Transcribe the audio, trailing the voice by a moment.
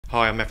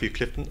Hi, I'm Matthew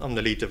Clifton. I'm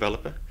the lead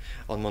developer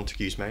on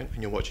Montague's Mount,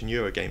 and you're watching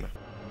Eurogamer.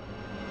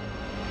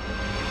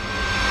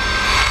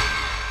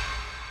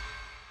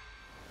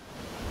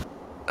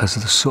 As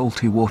the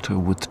salty water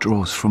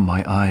withdraws from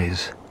my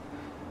eyes,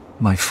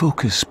 my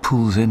focus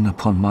pulls in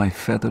upon my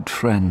feathered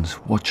friends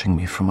watching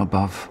me from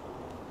above.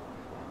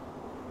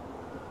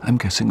 I'm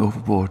guessing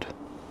overboard.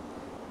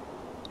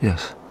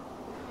 Yes,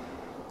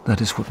 that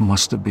is what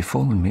must have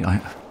befallen me.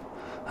 I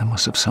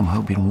must have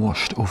somehow been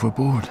washed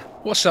overboard.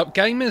 What's up,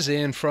 gamers?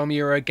 Ian from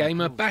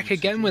Eurogamer, back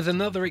again with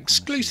another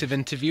exclusive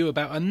interview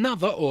about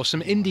another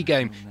awesome indie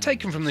game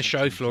taken from the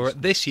show floor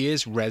at this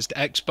year's Rezzed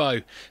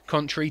Expo.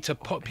 Contrary to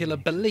popular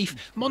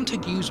belief,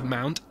 Montague's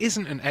Mount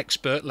isn't an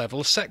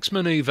expert-level sex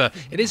manoeuvre.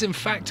 It is in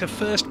fact a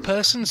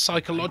first-person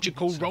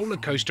psychological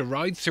rollercoaster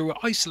ride through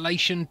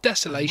isolation,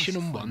 desolation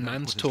and one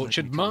man's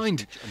tortured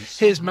mind.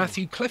 Here's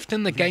Matthew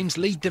Clifton, the game's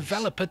lead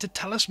developer, to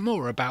tell us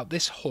more about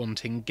this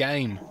haunting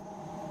game.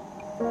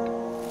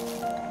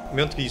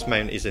 Montague's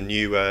Mount is a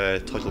new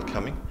title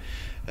coming,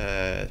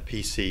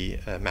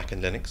 PC, Mac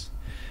and Linux.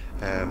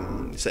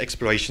 It's an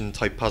exploration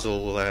type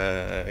puzzle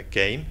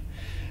game.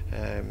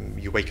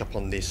 You wake up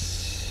on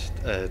this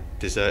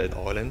deserted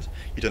island.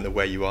 You don't know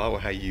where you are or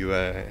how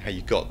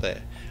you got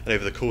there. And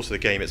over the course of the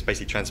game, it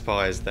basically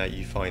transpires that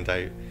you find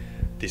out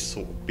this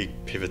sort of big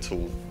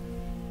pivotal,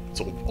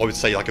 sort of, I would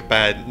say, like a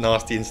bad,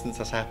 nasty instance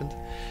that's happened,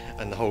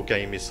 and the whole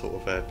game is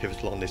sort of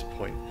pivotal on this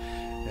point.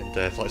 And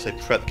like I say,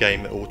 throughout the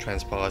game it all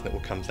transpires and it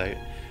all comes out,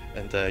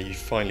 and you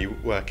finally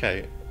work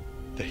out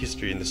the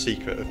history and the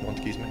secret of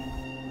Montague's Mount.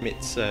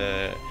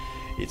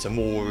 It's a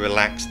more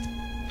relaxed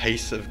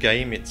pace of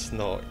game. It's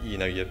not, you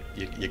know, your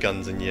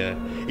guns and your,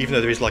 even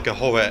though there is like a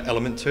horror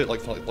element to it,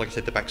 like I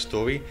said, the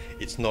backstory,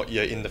 it's not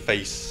your in the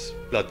face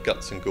blood,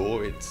 guts and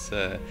gore. It's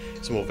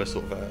more of a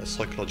sort of a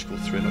psychological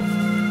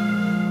thriller.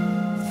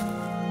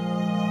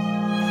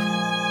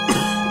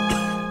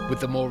 With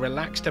the more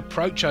relaxed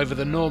approach over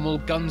the normal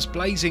guns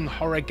blazing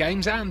horror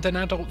games and an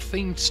adult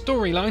themed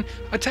storyline,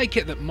 I take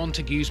it that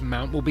Montague's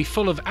Mount will be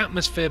full of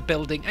atmosphere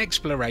building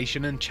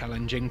exploration and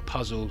challenging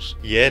puzzles.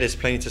 Yeah, there's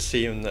plenty to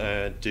see and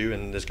do,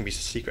 and there's going to be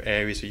some secret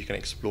areas where you can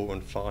explore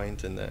and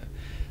find, and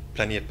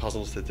plenty of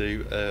puzzles to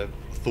do,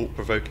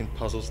 thought-provoking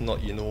puzzles,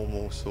 not your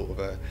normal sort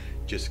of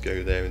just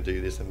go there and do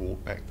this and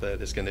walk back there.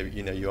 There's going to,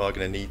 you are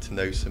going to need to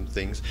know some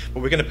things,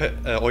 but we're going to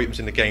put items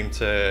in the game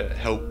to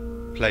help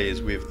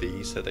players with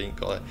these, so they ain't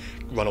got to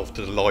run off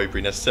to the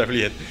library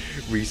necessarily and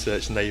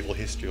research naval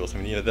history or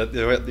something.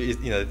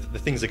 The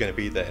things are going to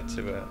be there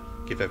to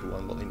give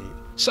everyone what they need.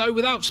 So,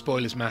 without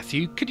spoilers,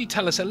 Matthew, could you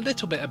tell us a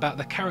little bit about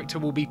the character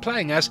we'll be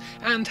playing as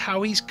and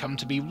how he's come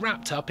to be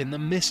wrapped up in the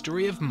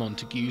mystery of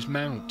Montague's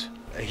Mount?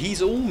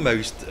 He's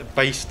almost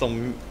based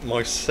on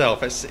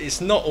myself.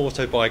 It's not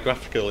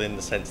autobiographical in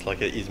the sense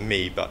like it is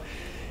me, but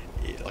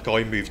like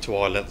I moved to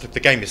Ireland. The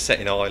game is set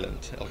in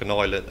Ireland, like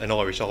an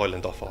Irish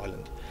island off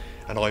Ireland.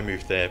 And I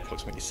moved there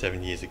approximately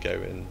 7 years ago,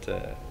 and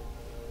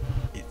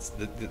it's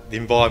the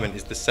environment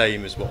is the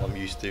same as what I'm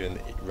used to, and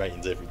it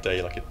rains every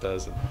day like it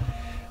does. And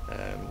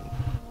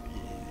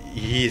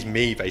he is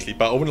me basically,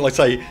 but I wouldn't like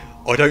say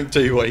I don't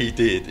do what he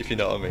did, if you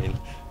know what I mean.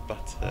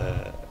 But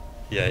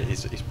yeah,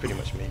 it's pretty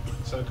much me.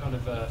 So kind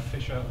of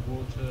fish out of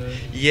water.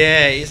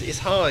 Yeah, it's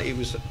hard. It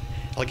was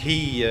like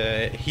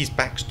his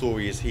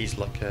backstory is he's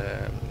like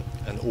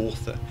an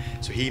author,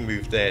 so he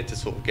moved there to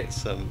sort of get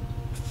some.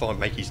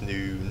 Make his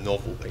new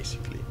novel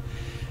basically,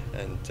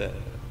 and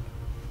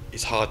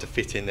it's hard to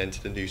fit in then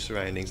to the new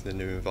surroundings and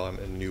the new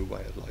environment and the new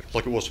way of life,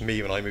 like it was for me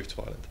when I moved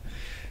to Ireland.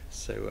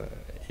 So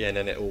yeah, and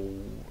then it all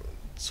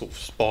sort of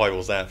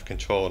spirals out of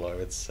control, I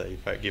would say,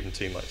 without giving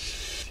too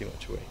much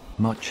away.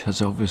 Much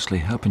has obviously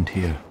happened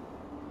here,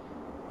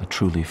 a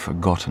truly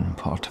forgotten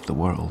part of the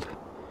world.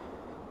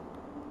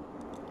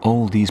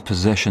 All these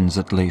possessions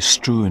that lay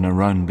strewn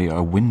around me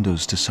are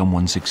windows to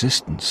someone's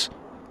existence.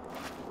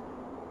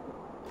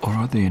 Or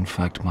are they in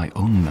fact my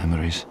own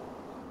memories,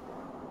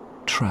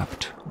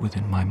 trapped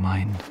within my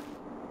mind,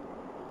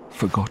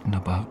 forgotten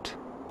about,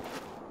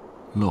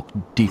 locked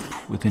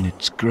deep within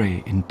its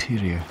grey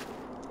interior?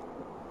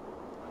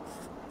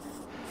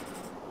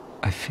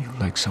 I feel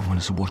like someone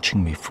is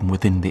watching me from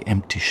within the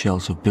empty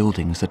shells of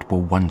buildings that were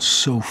once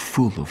so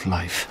full of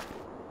life.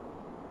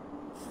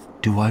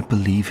 Do I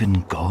believe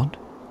in God?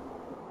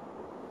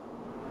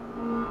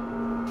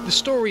 The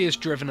story is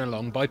driven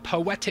along by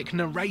poetic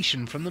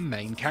narration from the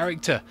main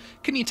character.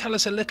 Can you tell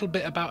us a little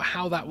bit about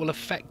how that will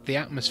affect the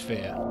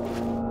atmosphere?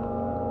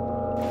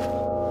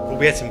 Well,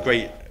 we had some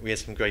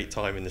great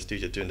time in the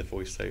studio doing the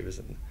voiceovers,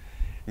 and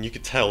you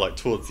could tell like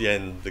towards the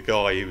end the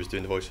guy who was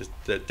doing the voices,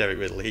 Derek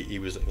Riddle, he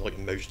was like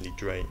emotionally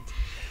drained.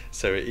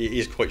 So it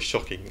is quite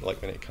shocking,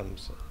 like when it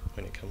comes out.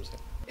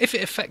 If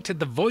it affected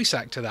the voice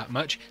actor that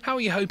much, how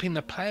are you hoping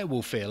the player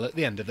will feel at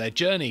the end of their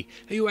journey?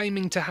 Are you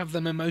aiming to have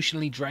them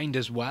emotionally drained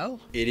as well?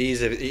 It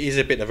is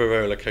a bit of a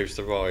roller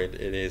coaster ride.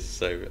 It is,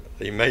 so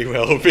they may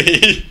well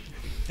be.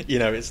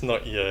 It's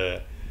not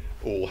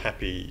all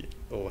happy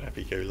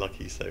go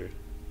lucky. So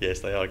yes,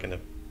 they are gonna.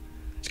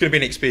 It's going to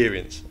be an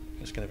experience.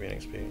 It's going to be an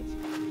experience.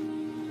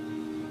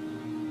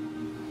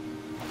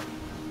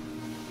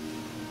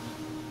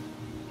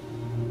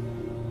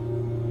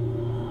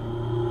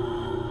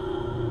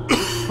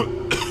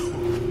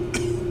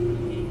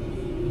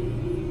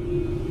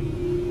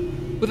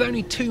 With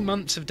only 2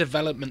 months of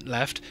development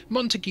left,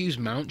 Montague's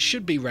mount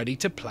should be ready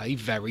to play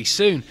very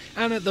soon,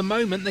 and at the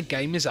moment the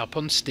game is up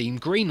on Steam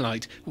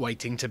Greenlight,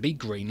 waiting to be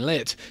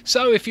greenlit.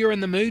 So if you're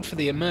in the mood for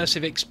the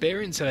immersive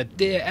experience of a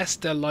Dear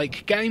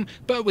Esther-like game,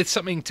 but with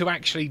something to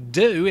actually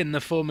do in the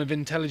form of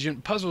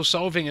intelligent puzzle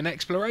solving and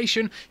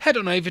exploration, head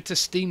on over to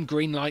Steam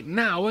Greenlight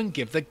now and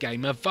give the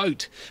game a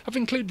vote. I've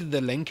included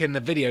the link in the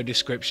video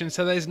description,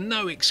 so there's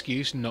no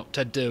excuse not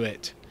to do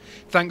it.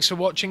 Thanks for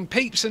watching,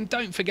 peeps, and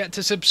don't forget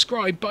to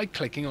subscribe by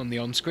clicking on the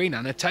on-screen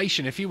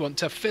annotation if you want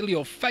to fill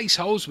your face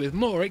holes with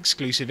more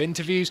exclusive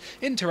interviews,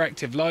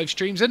 interactive live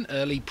streams and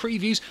early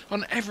previews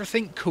on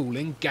everything cool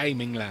in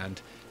gaming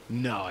land.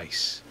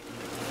 Nice.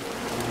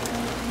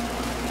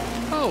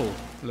 Oh,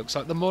 looks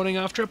like the morning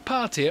after a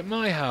party at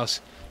my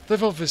house.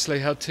 They've obviously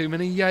had too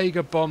many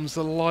Jaeger bombs,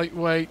 the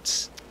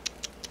lightweights.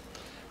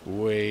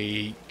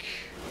 Weak.